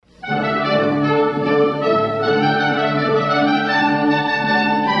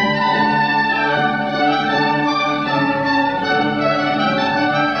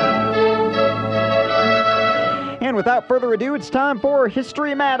further ado, it's time for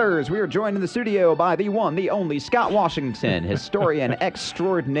History Matters. We are joined in the studio by the one, the only Scott Washington, historian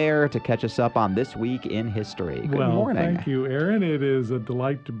extraordinaire, to catch us up on this week in history. Good morning. Thank you, Aaron. It is a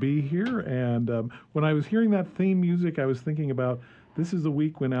delight to be here. And when I was hearing that theme music, I was thinking about this is the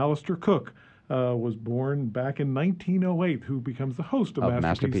week when Alistair Cooke was born back in 1908, who becomes the host of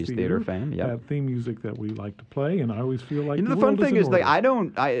Masterpiece Theater fame. Yep. That theme music that we like to play, and I always feel like the fun thing is that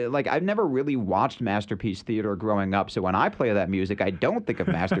I've never really watched Masterpiece Theater growing up, so when I play that music, I don't think of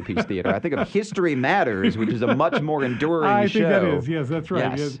Masterpiece Theater. I think of History Matters, which is a much more enduring show. I think that is, yes, that's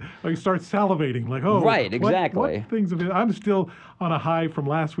right. Yes. You start salivating, like, oh, right, exactly. What things have I'm still on a high from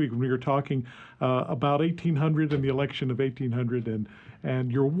last week when we were talking about 1800 and the election of 1800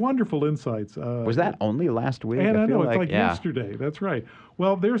 and your wonderful insights. Was that only last week? And I know, it's like yeah. yesterday. That's right.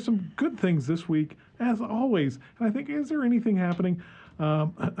 Well, there's some good things this week, as always. And I think, is there anything happening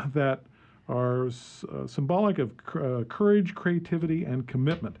that are symbolic of courage, creativity, and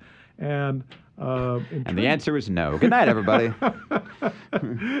commitment? And the answer is no. Good night, everybody.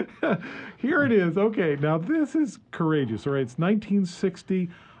 Here it is. Okay, now this is courageous. All right, it's 1960.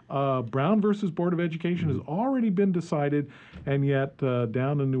 Brown versus Board of Education has already been decided, and yet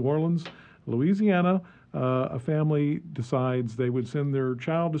down in New Orleans, Louisiana, a family decides they would send their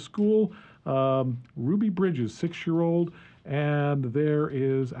child to school. Ruby Bridges, 6-year-old, and there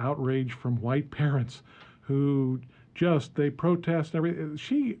is outrage from white parents who they protest and everything.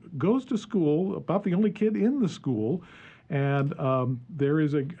 She goes to school, about the only kid in the school, and there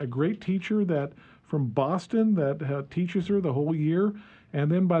is a great teacher from Boston that teaches her the whole year. And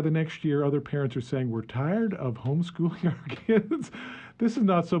then by the next year, other parents are saying, we're tired of homeschooling our kids. This is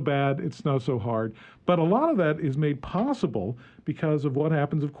not so bad. It's not so hard. But a lot of that is made possible because of what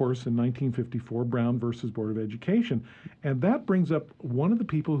happens, of course, in 1954, Brown versus Board of Education. And that brings up one of the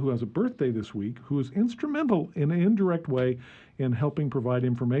people who has a birthday this week, who is instrumental in an indirect way in helping provide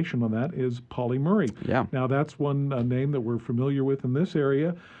information on that, is Pauli Murray. Yeah. Now, that's one name that we're familiar with in this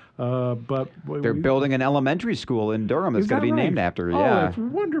area. But they're building an elementary school in Durham that's going to be named after her. Oh, yeah, that's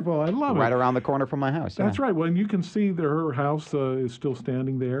wonderful. I love it. Right around the corner from my house. That's right. Well, and you can see that her house is still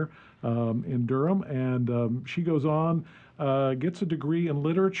standing there in Durham. And she goes on, gets a degree in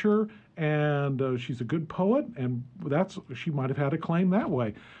literature, and she's a good poet. And she might have had a claim that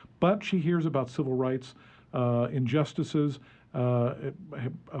way. But she hears about civil rights injustices,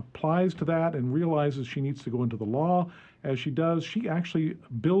 applies to that, and realizes she needs to go into the law. As she does, she actually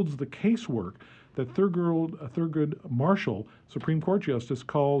builds the casework that Thurgood Marshall, Supreme Court Justice,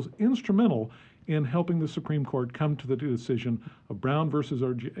 calls instrumental in helping the Supreme Court come to the decision of Brown versus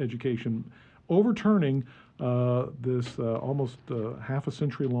Education, overturning this almost half a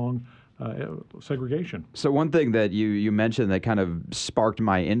century long segregation. So one thing that you mentioned that kind of sparked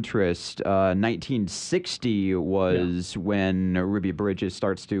my interest, 1960 was when Ruby Bridges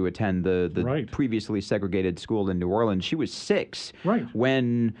starts to attend the previously segregated school in New Orleans. She was 6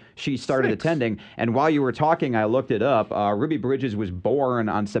 when she started attending. And while you were talking, I looked it up. Ruby Bridges was born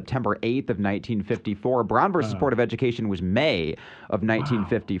on September 8th of 1954. Brown versus Board of Education was May of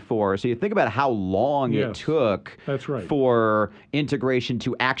 1954. Wow. So you think about how long it took for integration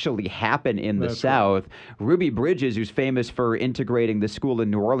to actually happen in the South. Ruby Bridges, who's famous for integrating the school in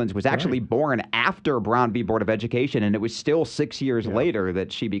New Orleans, was actually born after Brown v. Board of Education, and it was still 6 years later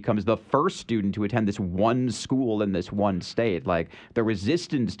that she becomes the first student to attend this one school in this one state. Like, the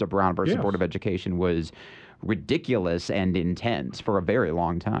resistance to Brown versus Board of Education was ridiculous and intense for a very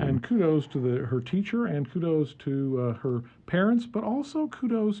long time. And kudos to her teacher, and kudos to her parents, but also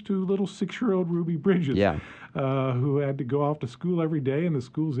kudos to little 6-year-old Ruby Bridges, who had to go off to school every day, and the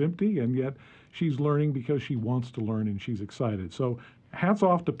school's empty, and yet she's learning because she wants to learn and she's excited. So hats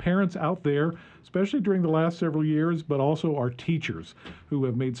off to parents out there, especially during the last several years, but also our teachers who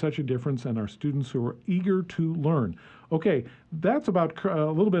have made such a difference, and our students who are eager to learn. Okay, that's about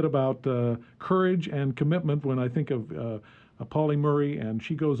a little bit about courage and commitment when I think of Pauli Murray, and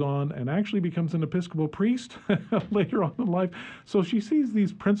she goes on and actually becomes an Episcopal priest later on in life. So she sees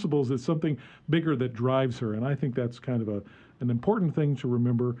these principles as something bigger that drives her, and I think that's kind of an important thing to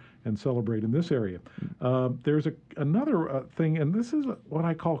remember and celebrate in this area. There's another thing, and this is what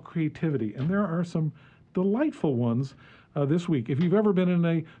I call creativity, and there are some delightful ones this week. If you've ever been in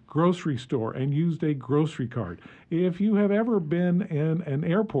a grocery store and used a grocery cart, if you have ever been in an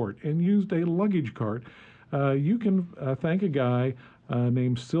airport and used a luggage cart, you can thank a guy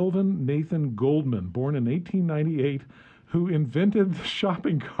named Sylvan Nathan Goldman, born in 1898, who invented the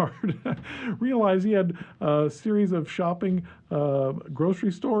shopping cart. Realized he had a series of shopping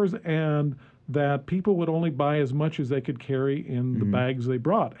grocery stores, and that people would only buy as much as they could carry in the bags they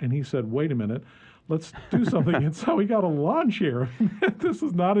brought. And he said, wait a minute, let's do something. And so he got a lawn chair. This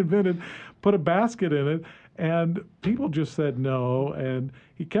was not invented. Put a basket in it. And people just said no, and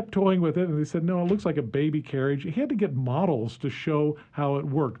he kept toying with it, and they said, no, it looks like a baby carriage. He had to get models to show how it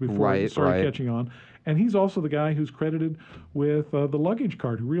worked before it started catching on. And he's also the guy who's credited with the luggage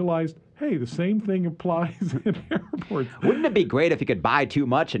cart, who realized, hey, the same thing applies in airports. Wouldn't it be great if you could buy too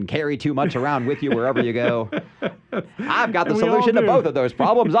much and carry too much around with you wherever you go? I've got the solution to both of those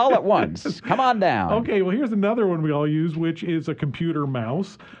problems all at once. Come on down. Okay, well, here's another one we all use, which is a computer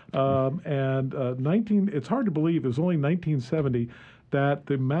mouse. It's hard to believe it was only 1970 that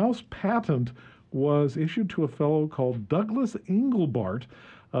the mouse patent was issued to a fellow called Douglas Engelbart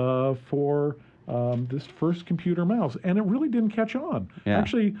for this first computer mouse, and it really didn't catch on. Yeah.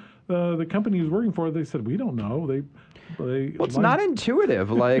 Actually, the company he was working for, they said, we don't know. Well, it's not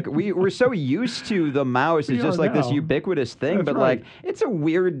intuitive. Like we're so used to the mouse is just like this ubiquitous thing, That's but right. like it's a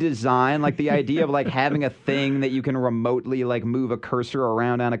weird design. Like the idea of like having a thing that you can remotely like move a cursor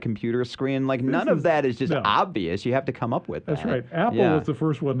around on a computer screen. Like none of that is just obvious. You have to come up with that. That's right. Apple was the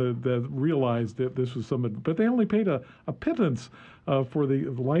first one that realized that this was something, but they only paid a pittance for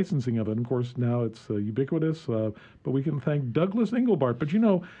the licensing of it. And of course, now it's ubiquitous. But we can thank Douglas Engelbart. But you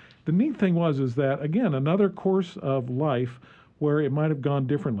know, the neat thing is that, again, another course of life where it might have gone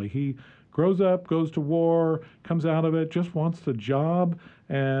differently. He grows up, goes to war, comes out of it, just wants a job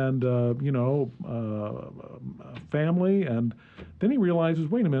and, family. And then he realizes,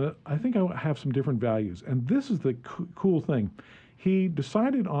 wait a minute, I think I have some different values. And this is the cool thing. He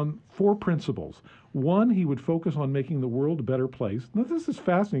decided on 4 principles. One, he would focus on making the world a better place. Now, this is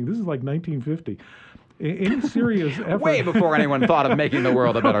fascinating. This is like 1950. Any serious effort... Way before anyone thought of making the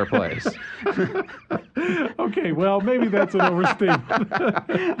world a better place. Okay, well, maybe that's an overstatement.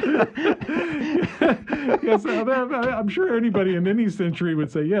 Yes, I'm sure anybody in any century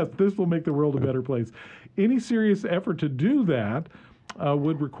would say, yes, this will make the world a better place. Any serious effort to do that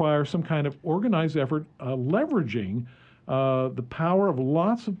would require some kind of organized effort leveraging the power of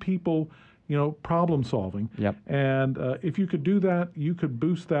lots of people, problem solving. Yep. And if you could do that, you could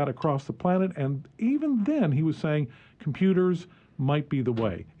boost that across the planet. And even then, he was saying computers might be the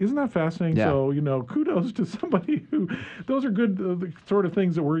way. Isn't that fascinating? Yeah. So, kudos to somebody those are good the sort of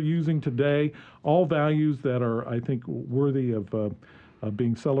things that we're using today, all values that are, I think, worthy of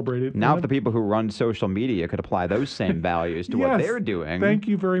being celebrated. Now, if the people who run social media could apply those same values to what they're doing. Thank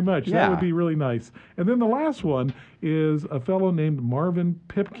you very much. Yeah. That would be really nice. And then the last one is a fellow named Marvin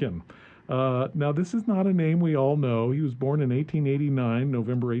Pipkin. Now, this is not a name we all know. He was born in 1889,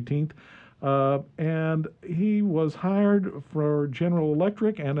 November 18th, and he was hired for General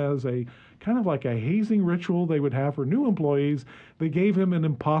Electric, and as a kind of like a hazing ritual they would have for new employees, they gave him an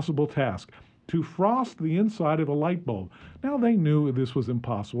impossible task: to frost the inside of a light bulb. Now, they knew this was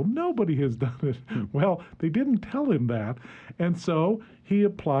impossible. Nobody has done it. Well, they didn't tell him that. And so he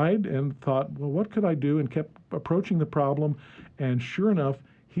applied and thought, well, what could I do? And kept approaching the problem. And sure enough,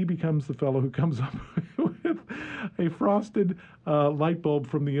 he becomes the fellow who comes up with a frosted light bulb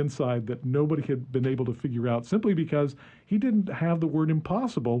from the inside that nobody had been able to figure out, simply because he didn't have the word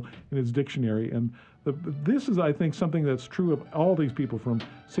impossible in his dictionary. And this is, I think, something that's true of all these people, from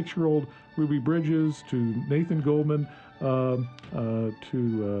 6-year-old Ruby Bridges to Nathan Goldman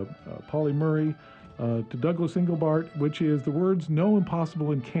to Pauli Murray to Douglas Engelbart, which is the words no,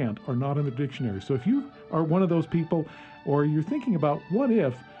 impossible, and can't are not in the dictionary. So if you are one of those people, or you're thinking about what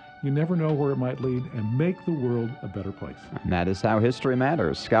if, you never know where it might lead, and make the world a better place. And that is how history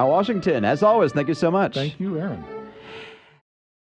matters. Scott Washington, as always, thank you so much. Thank you, Aaron.